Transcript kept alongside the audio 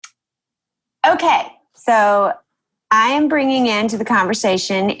Okay, so I am bringing into the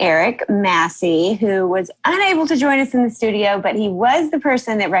conversation Eric Massey, who was unable to join us in the studio, but he was the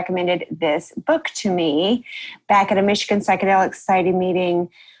person that recommended this book to me back at a Michigan Psychedelic Society meeting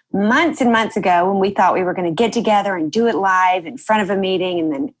months and months ago when we thought we were going to get together and do it live in front of a meeting,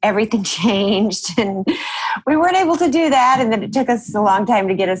 and then everything changed and we weren't able to do that. And then it took us a long time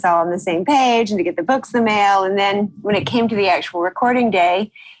to get us all on the same page and to get the books in the mail. And then when it came to the actual recording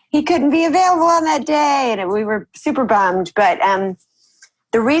day, he couldn't be available on that day, and we were super bummed. But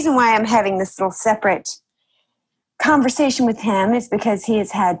the reason why I'm having this little separate conversation with him is because he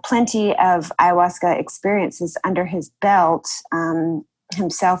has had plenty of ayahuasca experiences under his belt,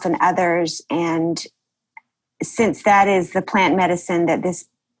 himself and others. And since that is the plant medicine that this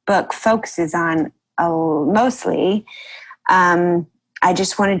book focuses on mostly, I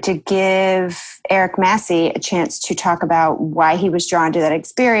just wanted to give Eric Massey a chance to talk about why he was drawn to that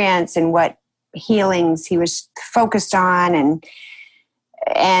experience and what healings he was focused on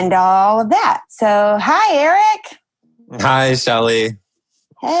and all of that. So, hi, Eric. Hi, Shelly.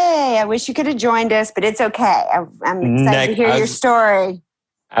 Hey, I wish you could have joined us, but it's okay. I'm excited to hear your story.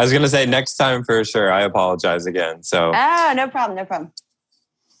 I was going to say next time for sure. I apologize again. Oh, no problem.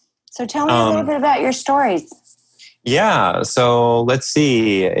 So tell me a little bit about your stories. Yeah, so let's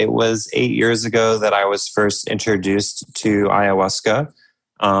see. It was 8 years ago that I was first introduced to ayahuasca.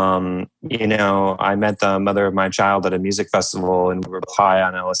 I met the mother of my child at a music festival and we were high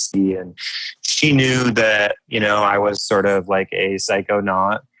on LSD, and she knew that, I was sort of like a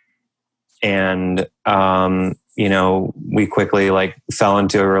psychonaut. And, we quickly fell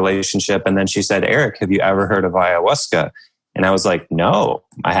into a relationship. And then she said, Eric, have you ever heard of ayahuasca? And I was like, no,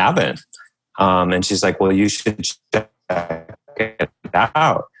 I haven't. And she's like, well, you should check it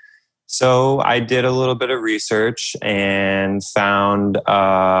out. So I did a little bit of research and found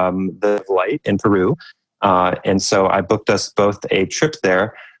the light in Peru. And so I booked us both a trip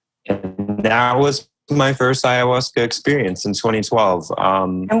there. And that was my first ayahuasca experience in 2012.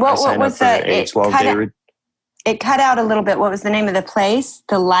 And what was that? It cut out a little bit. What was the name of the place?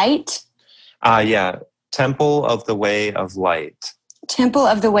 The Light? Yeah. Temple of the Way of Light. Temple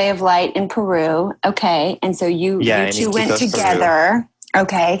of the Way of Light in Peru. Okay. And so you two went together. Peru.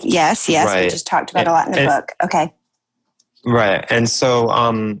 Okay. Yes. Right. We just talked about a lot in the book. Okay. Right. And so,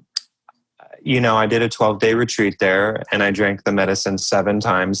 I did a 12-day retreat there, and I drank the medicine 7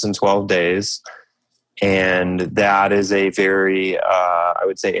 times in 12 days. And that is a very, I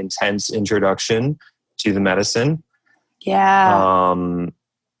would say, intense introduction to the medicine. Yeah.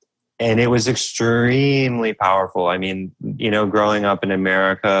 And it was extremely powerful. I mean, growing up in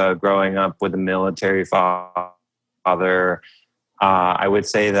America, growing up with a military father, I would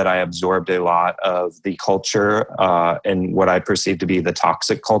say that I absorbed a lot of the culture and what I perceived to be the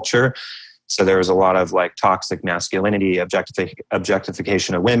toxic culture. So there was a lot of toxic masculinity,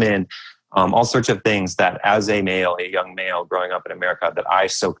 objectification of women, all sorts of things that as a young male growing up in America, that I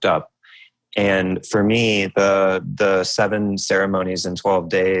soaked up. And for me, the 7 ceremonies in 12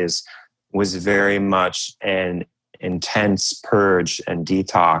 days was very much an intense purge and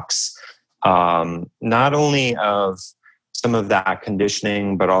detox, not only of some of that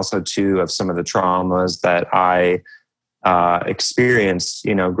conditioning, but also too of some of the traumas that I experienced,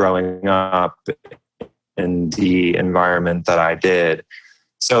 growing up in the environment that I did.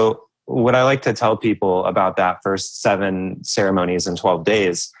 So what I like to tell people about that first 7 ceremonies in 12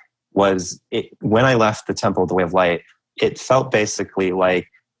 days was when I left the Temple of the Way of Light, it felt basically like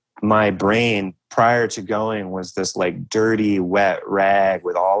my brain prior to going was this dirty, wet rag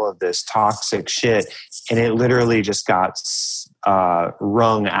with all of this toxic shit. And it literally just got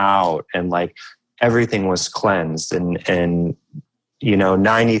wrung out, and everything was cleansed. And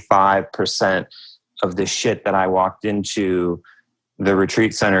 95% of the shit that I walked into the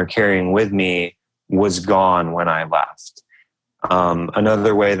retreat center carrying with me was gone when I left.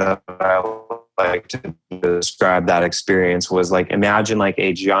 Another way that I like to describe that experience was imagine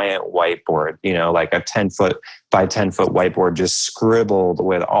a giant whiteboard, a 10-foot by 10-foot whiteboard just scribbled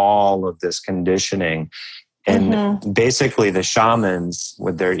with all of this conditioning. And basically the shamans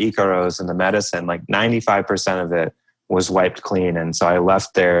with their Icaros and the medicine, 95% of it was wiped clean. And so I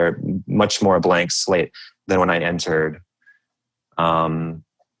left there much more blank slate than when I entered.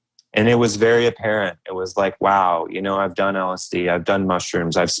 And it was very apparent. It was wow, I've done LSD, I've done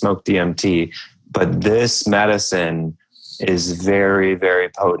mushrooms, I've smoked DMT, but this medicine is very, very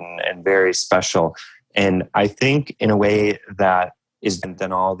potent and very special. And I think in a way that is different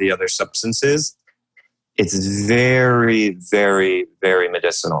than all the other substances, it's very, very, very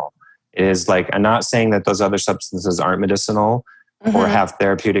medicinal. It is I'm not saying that those other substances aren't medicinal, or have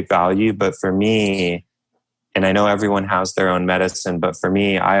therapeutic value. But for me, and I know everyone has their own medicine, but for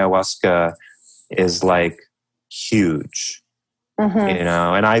me, ayahuasca is like huge, you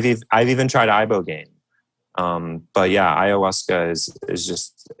know, and I've even tried ibogaine. But yeah, ayahuasca is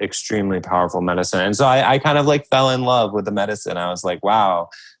just extremely powerful medicine. And so I kind of like fell in love with the medicine. I was like, wow,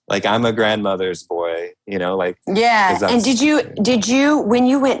 like I'm a grandmother's boy, you know, like. Yeah. And did you, when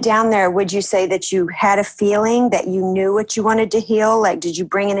you went down there, would you say that you had a feeling that you knew what you wanted to heal? Like, did you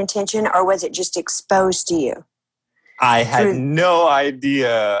bring an intention, or was it just exposed to you? I had no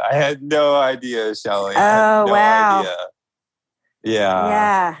idea. I had no idea, Shelley. Oh, wow. Idea. Yeah.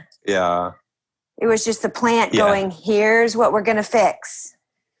 Yeah. Yeah. It was just the plant going, here's what we're going to fix.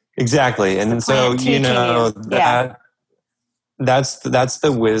 Exactly. And so, you know, that's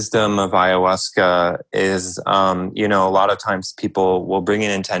the wisdom of ayahuasca is, you know, a lot of times people will bring in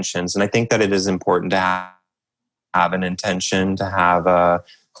intentions. And I think that it is important to have an intention, to have a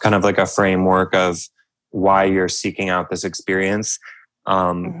kind of like a framework of why you're seeking out this experience.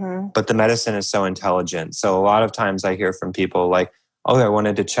 But the medicine is so intelligent. So a lot of times I hear from people like, oh, I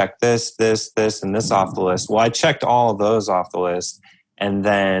wanted to check this, and this off the list. Well, I checked all of those off the list. And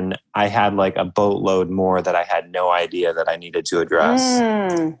then I had like a boatload more that I had no idea that I needed to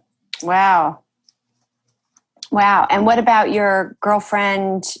address. Wow. Wow. And what about your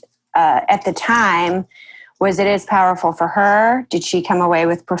girlfriend at the time? Was it as powerful for her? Did she come away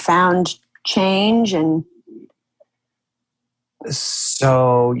with profound change? And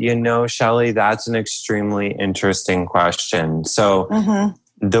so, you know, Shelley, that's an extremely interesting question. So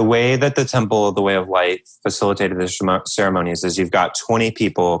the way that the Temple of the Way of Light facilitated the ceremonies is you've got 20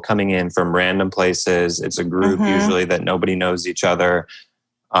 people coming in from random places. It's a group usually that nobody knows each other,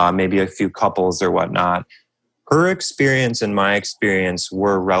 maybe a few couples or whatnot. Her experience and my experience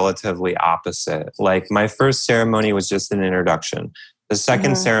were relatively opposite. Like my first ceremony was just an introduction. The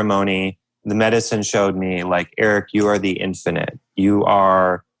second ceremony, the medicine showed me like, Eric, you are the infinite. You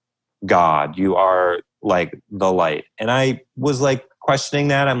are God. You are like the light. And I was like questioning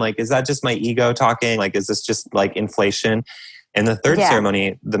that. I'm like, is that just my ego talking? Like, is this just like inflation? And the third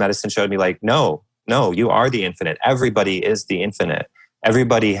ceremony, the medicine showed me like, no, you are the infinite. Everybody is the infinite.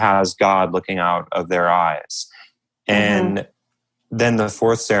 Everybody has God looking out of their eyes. And then the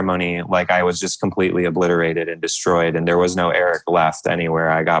fourth ceremony, like I was just completely obliterated and destroyed, and there was no Eric left anywhere.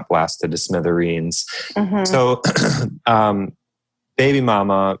 I got blasted to smithereens. So, baby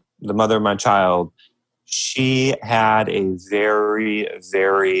mama, the mother of my child, she had a very,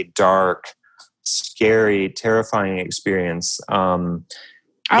 very dark, scary, terrifying experience. In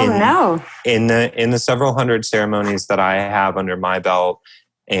the several hundred ceremonies that I have under my belt,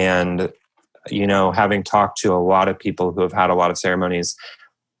 and you know, having talked to a lot of people who have had a lot of ceremonies,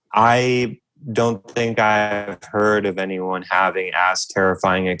 I don't think I've heard of anyone having as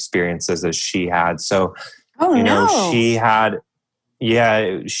terrifying experiences as she had. So, she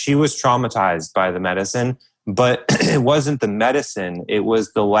was traumatized by the medicine, but it wasn't the medicine. It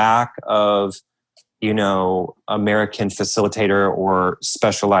was the lack of, you know, American facilitator or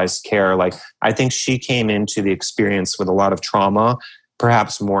specialized care. Like, I think she came into the experience with a lot of trauma,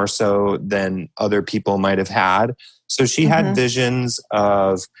 perhaps more so than other people might have had. So she had visions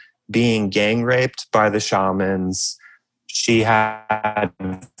of being gang raped by the shamans. She had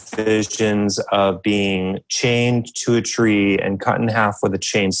visions of being chained to a tree and cut in half with a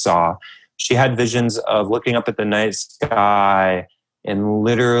chainsaw. She had visions of looking up at the night sky and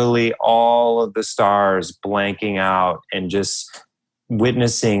literally all of the stars blanking out and just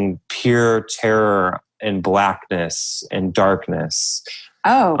witnessing pure terror and blackness and darkness.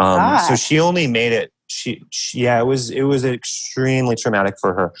 Oh, God. So she only made it. It was extremely traumatic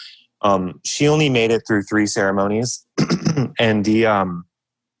for her. She only made it through 3 ceremonies, and the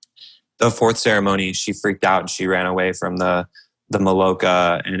fourth ceremony, she freaked out and she ran away from the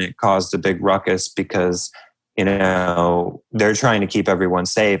Maloka, and it caused a big ruckus because, you know, they're trying to keep everyone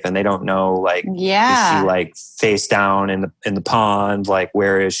safe and they don't know, like, is she like face down in the pond? Like,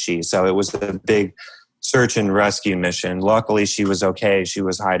 where is she? So it was a big search and rescue mission. Luckily, she was okay. She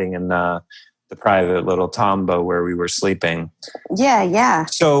was hiding in the private little tambo where we were sleeping. Yeah.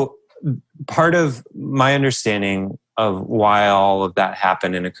 So part of my understanding of why all of that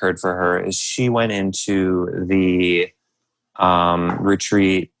happened and occurred for her is she went into the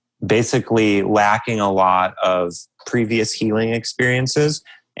retreat basically lacking a lot of previous healing experiences,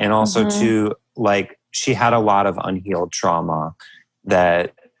 and also to like she had a lot of unhealed trauma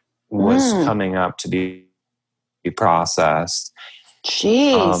that was coming up to be processed.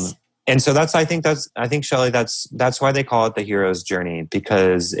 Jeez. And so I think Shelley, that's why they call it the hero's journey,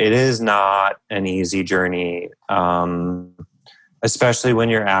 because it is not an easy journey. especially when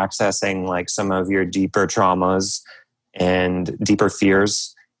you're accessing like some of your deeper traumas and deeper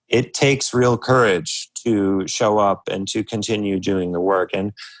fears. It takes real courage to show up and to continue doing the work.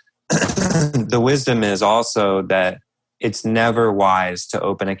 And the wisdom is also that it's never wise to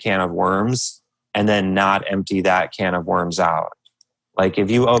open a can of worms and then not empty that can of worms out. Like if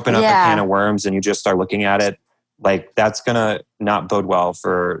you open up a can of worms and you just start looking at it, like that's going to not bode well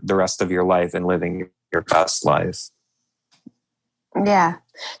for the rest of your life and living your best life. Yeah.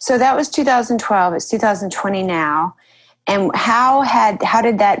 So that was 2012. It's 2020 now. And how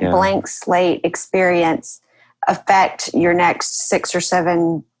did that blank slate experience affect your next 6 or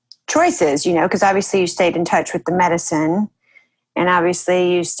 7 choices? You know, because obviously you stayed in touch with the medicine, and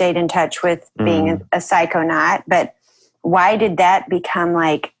obviously you stayed in touch with being a psychonaut. But why did that become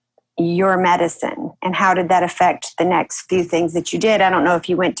like your medicine? And how did that affect the next few things that you did? I don't know if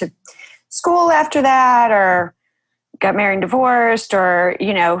you went to school after that, or got married and divorced, or,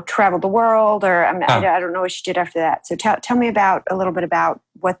 you know, traveled the world, or I don't know what you did after that. So tell me a little bit about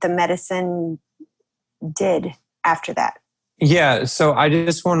what the medicine did after that. Yeah. So I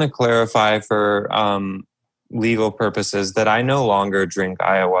just want to clarify for legal purposes that I no longer drink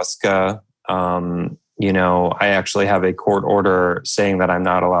ayahuasca. You know, I actually have a court order saying that I'm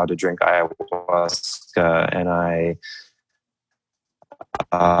not allowed to drink ayahuasca, and I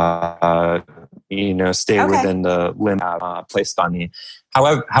stay within the limit placed on me.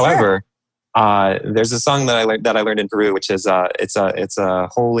 However, there's a song that I learned in Peru, which is it's a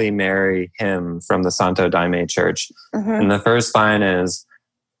Holy Mary hymn from the Santo Daime Church, and the first line is,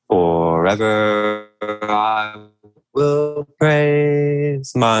 "Forever I will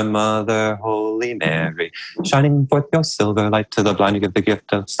praise my mother, Holy Mary, shining forth your silver light to the blind, you give the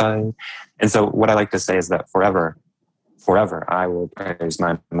gift of sight." And so, what I like to say is that forever I will praise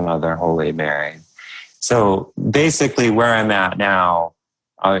my mother, Holy Mary. So basically where I'm at now,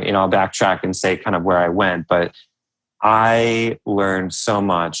 I'll backtrack and say kind of where I went, but I learned so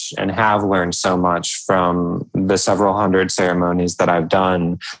much and have learned so much from the several hundred ceremonies that I've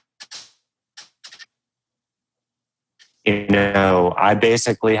done. You know, I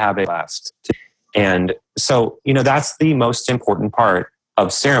basically have a left. And so, you know, that's the most important part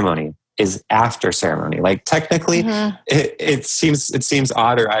of ceremony, is after ceremony. Like technically, it seems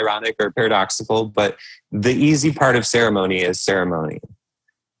odd or ironic or paradoxical, but the easy part of ceremony is ceremony.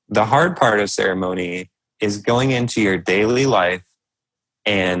 The hard part of ceremony is going into your daily life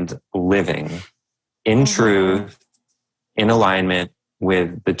and living in truth, in alignment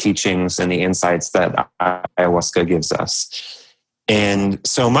with the teachings and the insights that ayahuasca gives us. And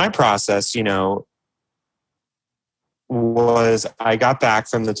so my process, you know, was I got back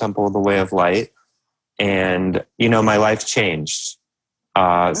from the Temple of the Way of Light, and, you know, my life changed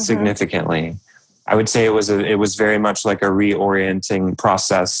significantly. I would say it was very much like a reorienting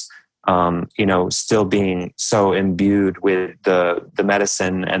process, you know, still being so imbued with the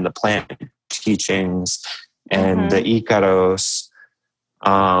medicine and the plant teachings and the Icaros.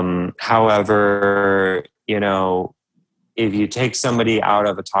 However, you know, if you take somebody out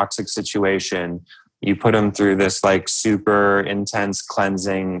of a toxic situation, you put them through this like super intense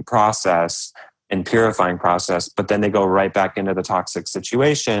cleansing process and purifying process, but then they go right back into the toxic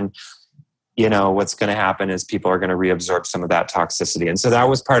situation. You know, what's going to happen is people are going to reabsorb some of that toxicity. And so that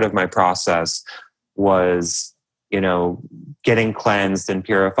was part of my process, was, you know, getting cleansed and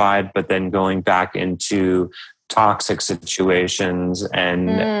purified, but then going back into toxic situations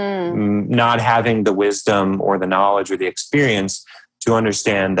and not having the wisdom or the knowledge or the experience to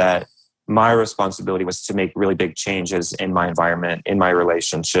understand that my responsibility was to make really big changes in my environment, in my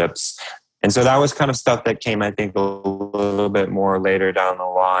relationships. And so that was kind of stuff that came, I think, a little bit more later down the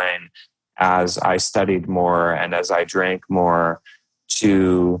line as I studied more and as I drank more,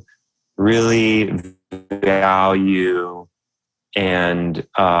 to really value and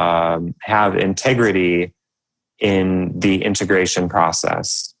have integrity in the integration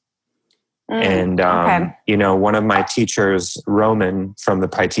process. And, you know, one of my teachers, Roman from the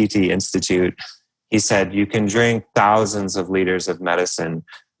Paititi Institute, he said, you can drink thousands of liters of medicine,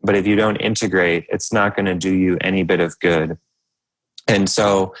 but if you don't integrate, it's not going to do you any bit of good. And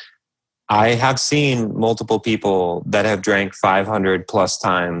so I have seen multiple people that have drank 500 plus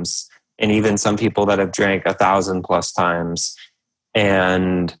times, and even some people that have drank 1,000 plus times.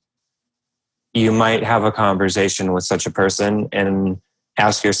 And you might have a conversation with such a person and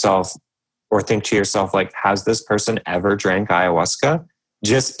ask yourself, or think to yourself, like, has this person ever drank ayahuasca?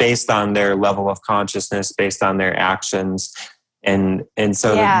 Just based on their level of consciousness, based on their actions. And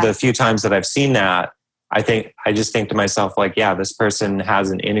so the few times that I've seen that, I just think to myself, like, yeah, this person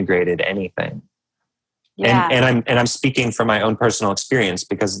hasn't integrated anything. Yeah. And I'm speaking from my own personal experience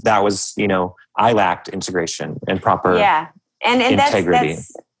because that was, I lacked integration and proper and integrity.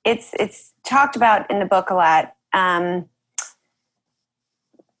 It's talked about in the book a lot.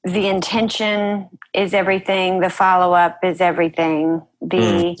 The intention is everything. The follow-up is everything.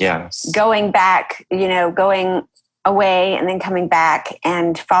 Going back, going away and then coming back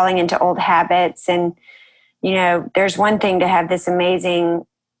and falling into old habits. And, there's one thing to have this amazing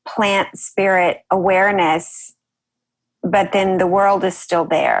plant spirit awareness, but then the world is still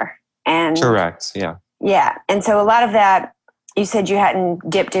there. And correct. Yeah. Yeah. And so a lot of that, you said you hadn't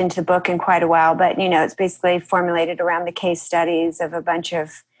dipped into the book in quite a while, but, it's basically formulated around the case studies of a bunch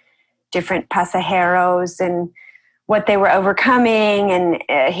of different pasajeros and what they were overcoming and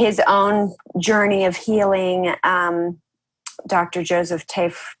his own journey of healing. Dr. Joseph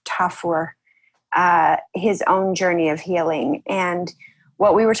Tafur, his own journey of healing. And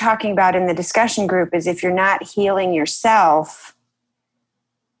what we were talking about in the discussion group is if you're not healing yourself,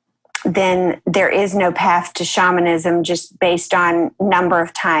 then there is no path to shamanism just based on number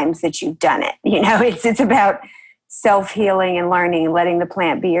of times that you've done it. It's about self-healing and learning and letting the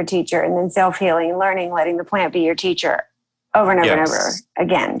plant be your teacher, and then self-healing and learning, letting the plant be your teacher over and over and over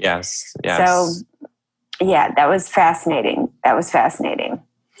again. Yes. So, that was fascinating.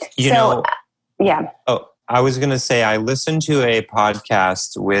 Yeah. Oh, I was going to say, I listened to a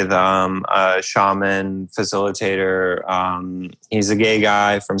podcast with a shaman facilitator. He's a gay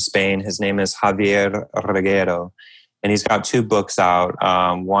guy from Spain. His name is Javier Reguero, and he's got 2 books out.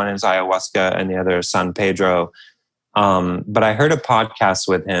 One is Ayahuasca and the other is San Pedro. But I heard a podcast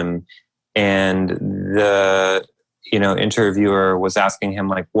with him, and the interviewer was asking him,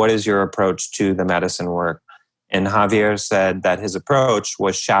 like, what is your approach to the medicine work? And Javier said that his approach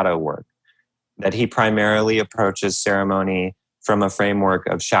was shadow work, that he primarily approaches ceremony from a framework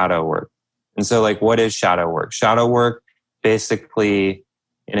of shadow work. And so, like, what is shadow work? Shadow work, basically,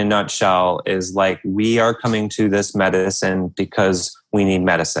 in a nutshell, is like, we are coming to this medicine because we need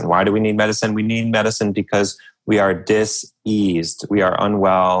medicine. Why do we need medicine? We need medicine because we are diseased. We are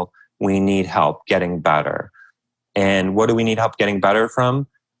unwell. We need help getting better. And what do we need help getting better from?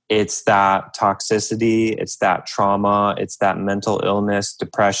 It's that toxicity, it's that trauma, it's that mental illness,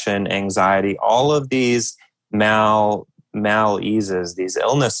 depression, anxiety, all of these mal-eases, these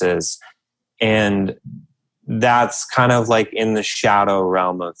illnesses. And that's kind of like in the shadow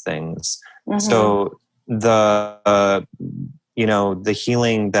realm of things. Mm-hmm. So the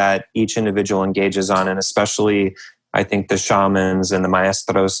healing that each individual engages on, and especially I think the shamans and the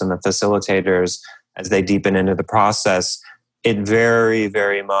maestros and the facilitators, as they deepen into the process, it very,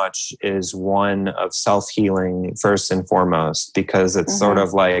 very much is one of self-healing first and foremost, because it's sort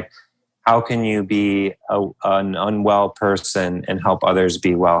of like, how can you be an unwell person and help others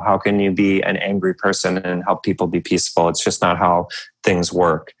be well? How can you be an angry person and help people be peaceful? It's just not how things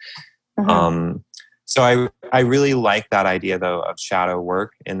work. So I really like that idea, though, of shadow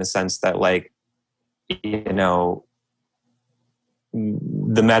work, in the sense that, like, the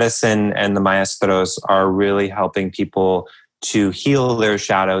medicine and the maestros are really helping people to heal their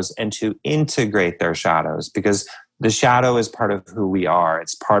shadows and to integrate their shadows, because the shadow is part of who we are.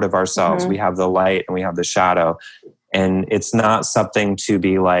 It's part of ourselves. We have the light and we have the shadow. And it's not something to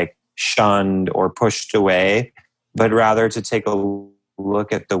be like shunned or pushed away, but rather to take a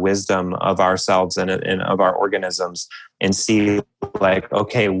look at the wisdom of ourselves and of our organisms and see, like,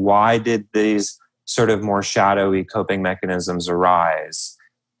 okay, why did these sort of more shadowy coping mechanisms arise?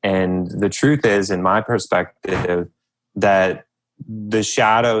 And the truth is, in my perspective, that the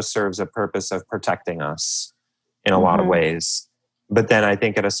shadow serves a purpose of protecting us in a lot of ways. But then I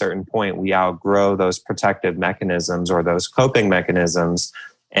think at a certain point, we outgrow those protective mechanisms or those coping mechanisms,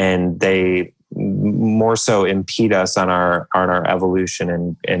 and they more so impede us on our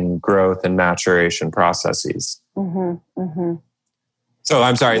evolution and growth and maturation processes. So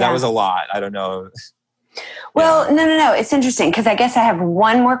I'm sorry, that was a lot. I don't know. Well, no. It's interesting, because I guess I have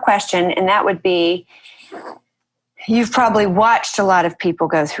one more question, and that would be, you've probably watched a lot of people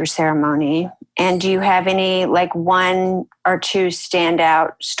go through ceremony. And do you have any, like, 1 or 2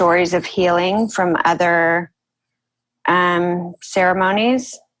 standout stories of healing from other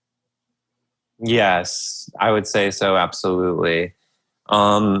ceremonies? Yes, I would say so. Absolutely.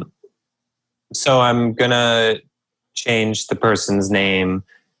 So I'm going to change the person's name.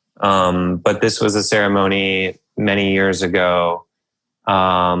 But this was a ceremony many years ago.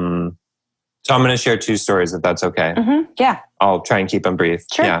 So I'm going to share 2 stories, if that's okay. Yeah. I'll try and keep them brief.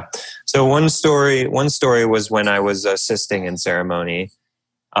 Sure. Yeah. So one story was when I was assisting in ceremony,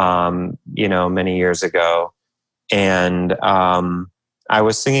 many years ago. And I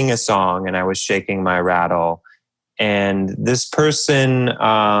was singing a song and I was shaking my rattle, and this person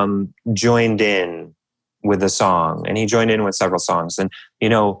joined in with the song, and he joined in with several songs. And, you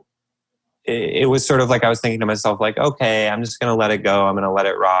know, it was sort of like I was thinking to myself, like, okay, I'm just going to let it go. I'm going to let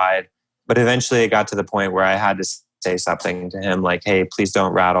it ride. But eventually it got to the point where I had to say something to him like, hey, please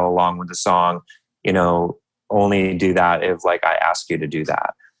don't rattle along with the song. You know, only do that if like I ask you to do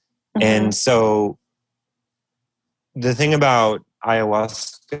that. Mm-hmm. And so the thing about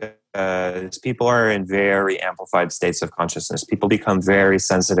ayahuasca is people are in very amplified states of consciousness. People become very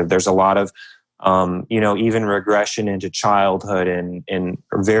sensitive. There's a lot of even regression into childhood and in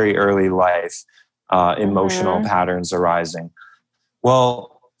very early life, emotional patterns arising.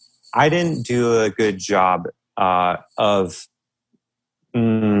 Well, I didn't do a good job of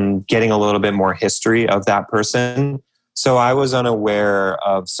getting a little bit more history of that person. So I was unaware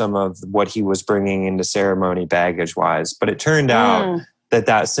of some of what he was bringing into ceremony baggage-wise. But it turned out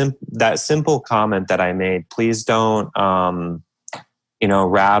that simple comment that I made, please don't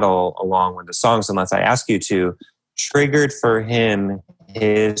rattle along with the songs unless I ask you to, triggered for him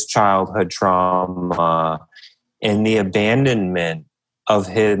his childhood trauma and the abandonment of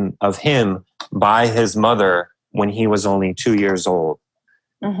him by his mother when he was only 2 years old.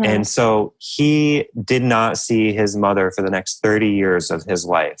 Mm-hmm. And so he did not see his mother for the next 30 years of his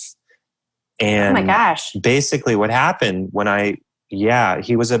life. And oh my gosh. Basically what happened when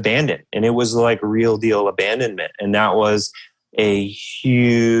he was abandoned, and it was like real deal abandonment. And that was a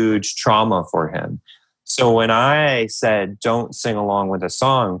huge trauma for him. So when I said, don't sing along with a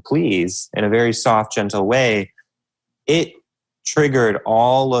song, please, in a very soft, gentle way, it triggered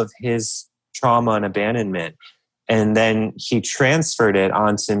all of his trauma and abandonment. And then he transferred it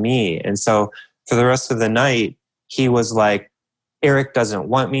onto me. And so for the rest of the night, he was like, Eric doesn't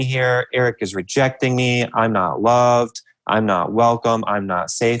want me here. Eric is rejecting me. I'm not loved. I'm not welcome. I'm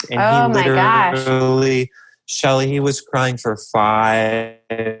not safe. And he literally, Shelly, he was crying for 5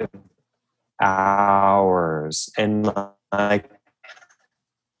 hours. And like,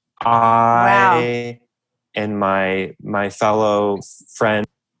 and my fellow friend,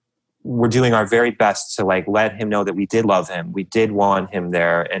 we're doing our very best to like let him know that we did love him. We did want him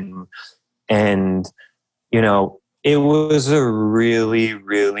there. And it was a really,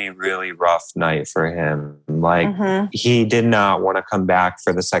 really, really rough night for him. Like he did not want to come back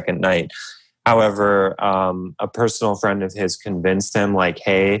for the second night. However, a personal friend of his convinced him like,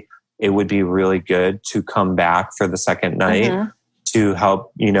 hey, it would be really good to come back for the second night to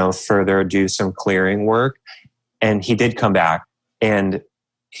help, further do some clearing work. And he did come back, and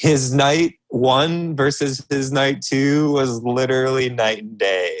his night 1 versus his night 2 was literally night and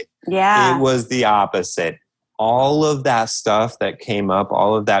day. Yeah. It was the opposite. All of that stuff that came up,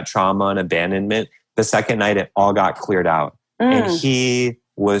 all of that trauma and abandonment, the second night, it all got cleared out. And he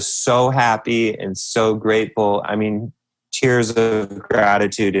was so happy and so grateful. I mean, tears of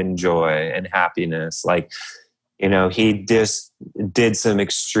gratitude and joy and happiness. Like, he just did some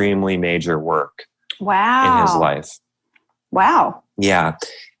extremely major work in his life. Wow. Yeah.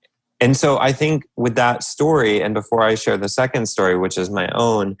 And so I think with that story, and before I share the second story, which is my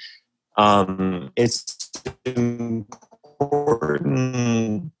own, it's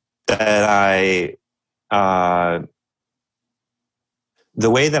important that the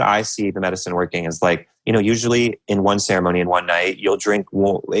way that I see the medicine working is like, usually in one ceremony in one night, you'll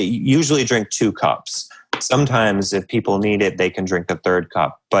usually drink 2 cups. Sometimes if people need it, they can drink a 3rd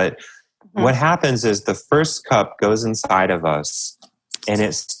cup. But what happens is the first cup goes inside of us and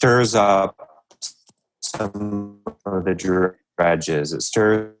it stirs up some of the dredges. It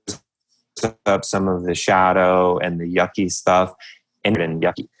stirs up some of the shadow and the yucky stuff and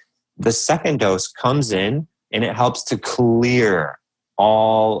yucky. The second dose comes in and it helps to clear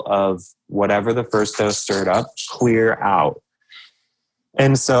all of whatever the first dose stirred up, clear out.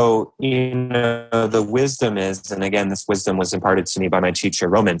 And so, the wisdom is, and again, this wisdom was imparted to me by my teacher,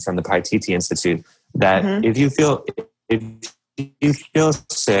 Roman, from the Paititi Institute, that if you feel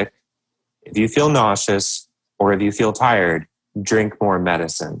sick, if you feel nauseous, or if you feel tired, drink more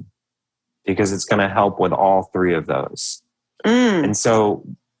medicine, because it's going to help with all 3 of those. And so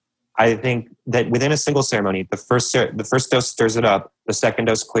I think that within a single ceremony, the first dose stirs it up, the second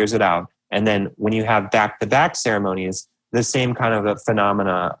dose clears it out. And then when you have back-to-back ceremonies, the same kind of a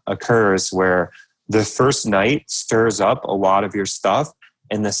phenomena occurs where the first night stirs up a lot of your stuff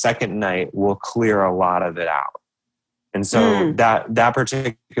and the second night will clear a lot of it out. And so that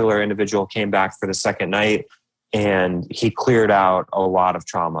particular individual came back for the second night and he cleared out a lot of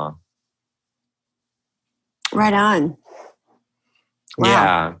trauma. Right on.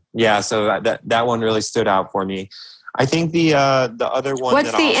 Wow. Yeah. So that one really stood out for me. I think the other one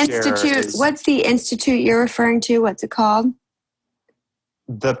What's that the I'll share institute? is What's the institute you're referring to? What's it called?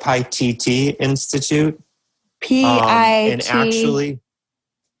 the Paititi Institute. And P-I-T. actually,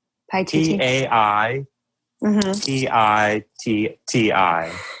 Paititi.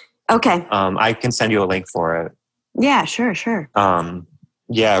 Paititi. Okay. I can send you a link for it. Yeah, sure.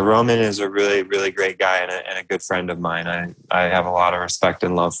 Yeah, Roman is a really, really great guy and a good friend of mine. I have a lot of respect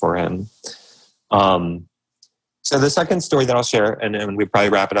and love for him. So the second story that I'll share, and we probably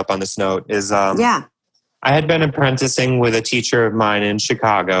wrap it up on this note, is I had been apprenticing with a teacher of mine in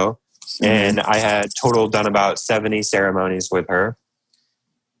Chicago, and I had total done about 70 ceremonies with her.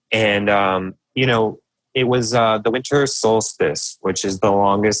 And, it was the winter solstice, which is the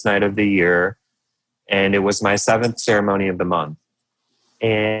longest night of the year. And it was my 7th ceremony of the month.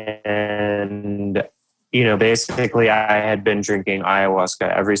 And, basically I had been drinking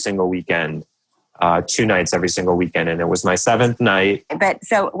ayahuasca every single weekend, 2 nights every single weekend. And it was my 7th night. But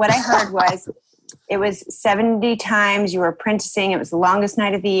so what I heard was it was 70 times you were apprenticing. It was the longest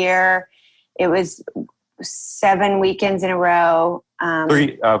night of the year. It was 7 weekends in a row.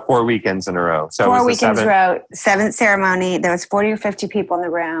 4 weekends in a row. So 4 weekends in a row, 7th ceremony. There was 40 or 50 people in the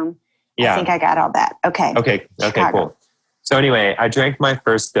room. Yeah. I think I got all that. Okay. Okay, cool. So anyway, I drank my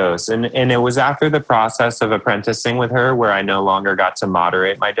first dose, and it was after the process of apprenticing with her where I no longer got to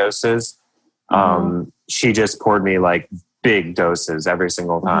moderate my doses. She just poured me like big doses every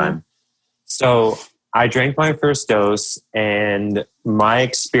single time. So I drank my first dose, and my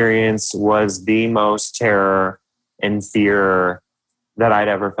experience was the most terror and fear that I'd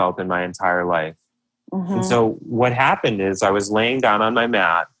ever felt in my entire life. And so what happened is I was laying down on my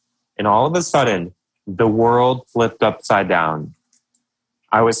mat, and all of a sudden, the world flipped upside down.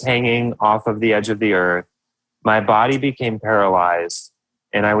 I was hanging off of the edge of the earth. My body became paralyzed,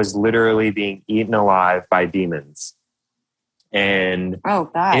 and I was literally being eaten alive by demons. And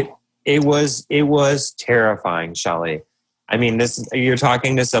oh God. It was terrifying, Shelley. I mean, you're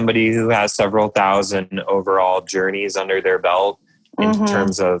talking to somebody who has several thousand overall journeys under their belt in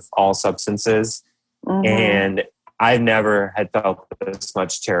terms of all substances. And I've never had felt this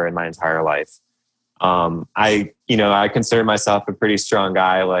much terror in my entire life. I consider myself a pretty strong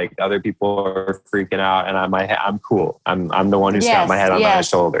guy. Like, other people are freaking out, and I'm cool. I'm the one who's got my head on my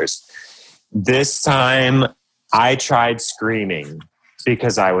shoulders. This time I tried screaming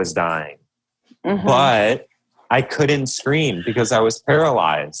because I was dying, but I couldn't scream because I was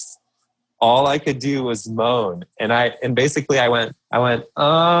paralyzed. All I could do was moan. And basically I went,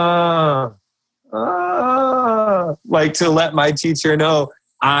 like to let my teacher know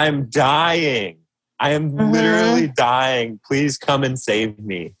I'm dying. I am literally dying. Please come and save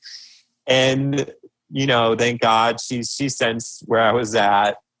me. And, thank God she sensed where I was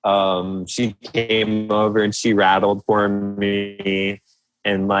at. She came over and she rattled for me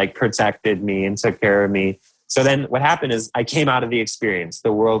and like protected me and took care of me. So then what happened is I came out of the experience.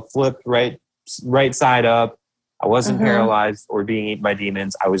 The world flipped right side up. I wasn't paralyzed or being eaten by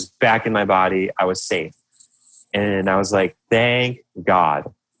demons. I was back in my body. I was safe. And I was like, thank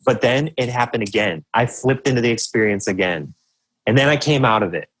God. But then it happened again. I flipped into the experience again. And then I came out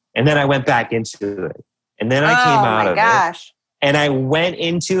of it. And then I went back into it. And then I came out of it. And I went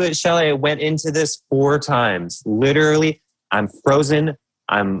into it, Shelley. I went into this 4 times. Literally, I'm frozen.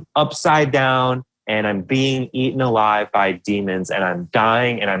 I'm upside down. And I'm being eaten alive by demons. And I'm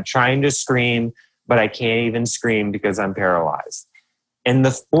dying. And I'm trying to scream. But I can't even scream because I'm paralyzed. And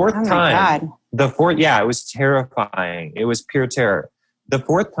the 4th time, it was terrifying. It was pure terror. The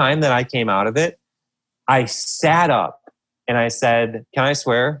 4th time that I came out of it, I sat up and I said, can I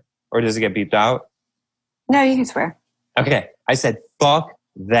swear? Or does it get beeped out? No, you can swear. Okay. I said, fuck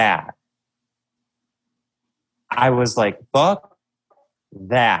that. I was like, fuck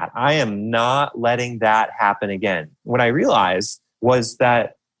that. I am not letting that happen again. What I realized was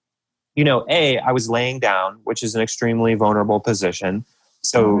that, I was laying down, which is an extremely vulnerable position.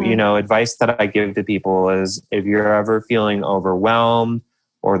 So, advice that I give to people is if you're ever feeling overwhelmed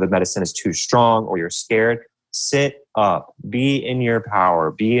or the medicine is too strong or you're scared, sit up, be in your power,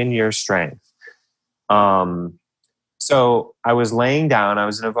 be in your strength. So I was laying down, I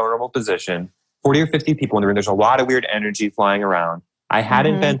was in a vulnerable position, 40 or 50 people in the room. There's a lot of weird energy flying around. I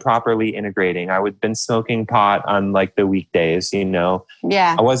hadn't been properly integrating. I had been smoking pot on like the weekdays,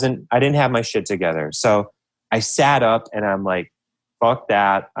 Yeah. I didn't have my shit together. So I sat up and I'm like, fuck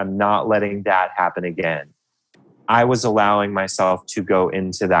that. I'm not letting that happen again. I was allowing myself to go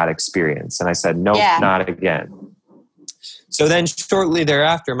into that experience. And I said, nope, not again. So then shortly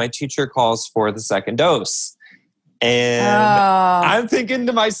thereafter, my teacher calls for the second dose. And I'm thinking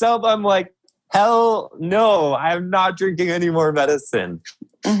to myself, I'm like, hell no, I'm not drinking any more medicine.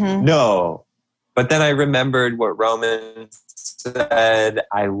 Mm-hmm. No. But then I remembered what Roman said.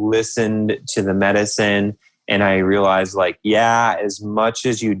 I listened to the medicine and I realized, like, yeah, as much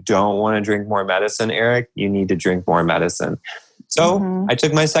as you don't want to drink more medicine, Eric, you need to drink more medicine. So I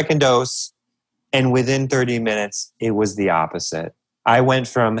took my second dose, and within 30 minutes, it was the opposite. I went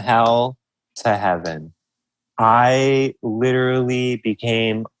from hell to heaven. I literally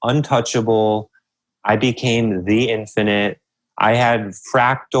became untouchable. I became the infinite. I had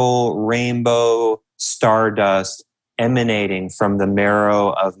fractal rainbow stardust emanating from the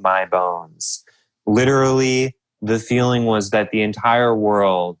marrow of my bones. Literally, the feeling was that the entire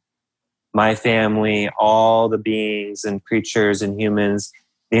world, my family, all the beings and creatures and humans,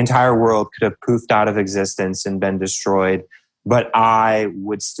 the entire world could have poofed out of existence and been destroyed, but I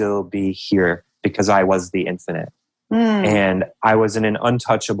would still be here because I was the infinite. And I was in an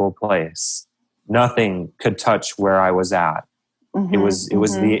untouchable place. Nothing could touch where I was at. It was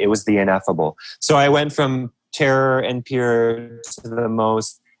the ineffable. So I went from terror and fear to the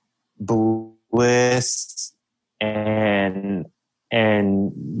most bliss and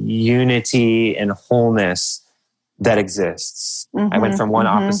unity and wholeness that exists. I went from one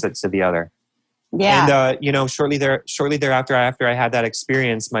opposite to the other. Yeah. And shortly thereafter, after I had that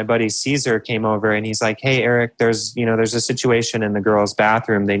experience, my buddy Caesar came over and he's like, "Hey, Eric, there's a situation in the girls'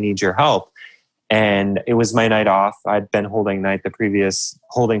 bathroom. They need your help." And it was my night off. I'd been holding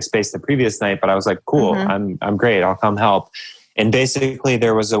space the previous night, but I was like, "Cool, I'm great. I'll come help." And basically,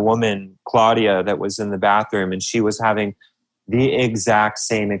 there was a woman, Claudia, that was in the bathroom, and she was having the exact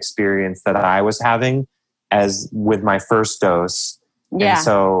same experience that I was having as with my first dose. Yeah. And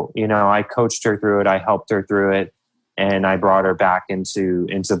so, I coached her through it. I helped her through it, and I brought her back into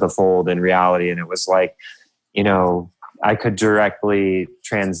the fold in reality. And it was like, I could directly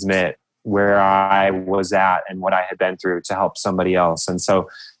transmit where I was at and what I had been through to help somebody else. And so,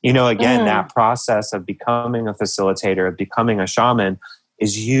 again, that process of becoming a facilitator, of becoming a shaman,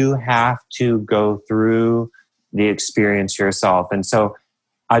 is you have to go through the experience yourself. And so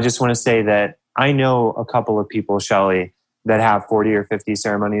I just want to say that I know a couple of people, Shelley, that have 40 or 50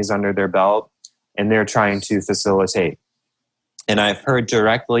 ceremonies under their belt, and they're trying to facilitate. And I've heard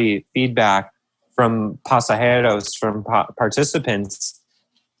directly feedback from pasajeros, from participants,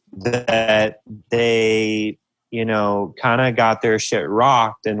 that they, kind of got their shit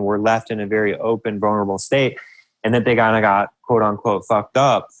rocked and were left in a very open, vulnerable state, and that they kind of got, quote unquote, fucked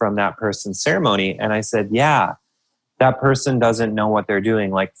up from that person's ceremony. And I said, yeah, that person doesn't know what they're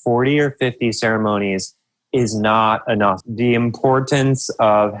doing. Like 40 or 50 ceremonies is not enough. The importance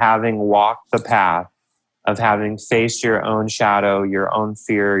of having walked the path, of having faced your own shadow, your own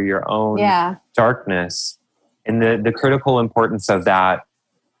fear, your own darkness, and the critical importance of that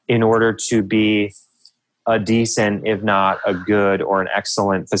in order to be a decent, if not a good or an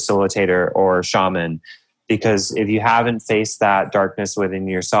excellent facilitator or shaman. Because if you haven't faced that darkness within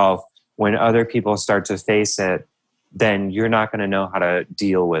yourself, when other people start to face it, then you're not going to know how to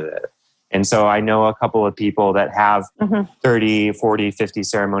deal with it. And so I know a couple of people that have 30, 40, 50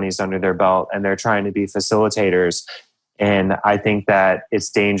 ceremonies under their belt, and they're trying to be facilitators. And I think that it's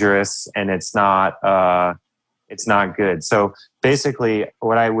dangerous and it's not good. So basically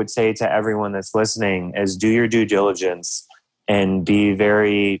what I would say to everyone that's listening is do your due diligence and be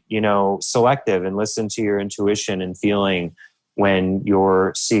very, selective, and listen to your intuition and feeling when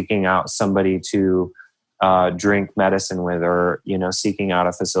you're seeking out somebody to drink medicine with, or, seeking out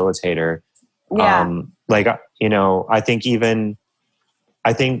a facilitator. Yeah.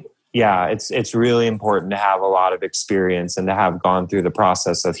 I think, it's really important to have a lot of experience and to have gone through the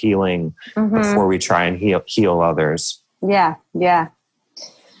process of healing before we try and heal others. Yeah. Yeah.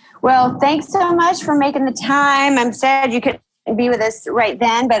 Well, thanks so much for making the time. I'm sad you couldn't be with us right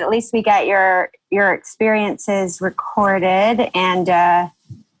then, but at least we got your experiences recorded. And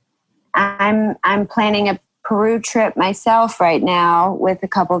I'm planning a Peru trip myself right now with a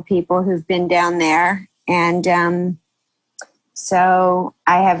couple of people who've been down there. And so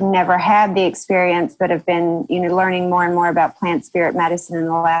I have never had the experience, but have been, learning more and more about plant spirit medicine in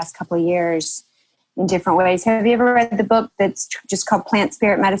the last couple of years in different ways. Have you ever read the book that's just called Plant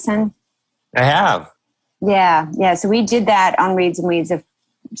Spirit Medicine? I have. Yeah. Yeah. So we did that on Reads and Weeds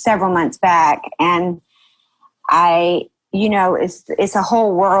several months back. And it's a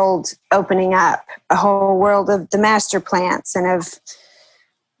whole world opening up, a whole world of the master plants and of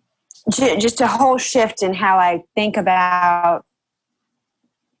just a whole shift in how I think about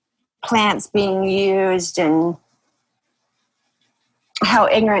plants being used, and how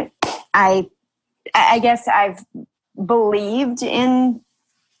ignorant I guess I've believed in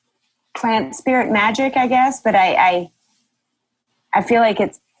plant spirit magic, I guess, but I feel like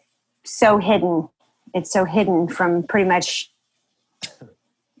it's so hidden. It's so hidden from pretty much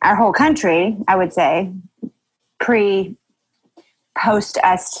our whole country, I would say, post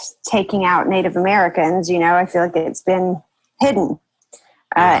us taking out Native Americans. You know, I feel like it's been hidden,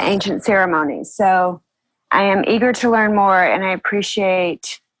 ancient ceremonies. So I am eager to learn more, and I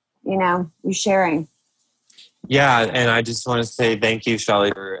appreciate, you sharing. Yeah, and I just want to say thank you,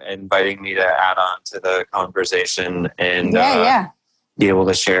 Shelly, for inviting me to add on to the conversation and be able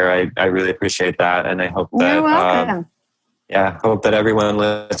to share. I really appreciate that, and I hope that you're welcome. Hope that everyone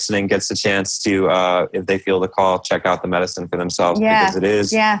listening gets a chance to, if they feel the call, check out the medicine for themselves because it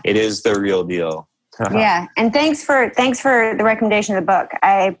is the real deal. Yeah, and thanks for the recommendation of the book.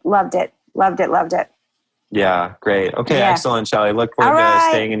 I loved it. Yeah, great. Okay, excellent, Shelly. Look forward to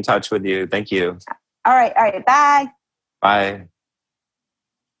staying in touch with you. Thank you. All right. Bye. Bye.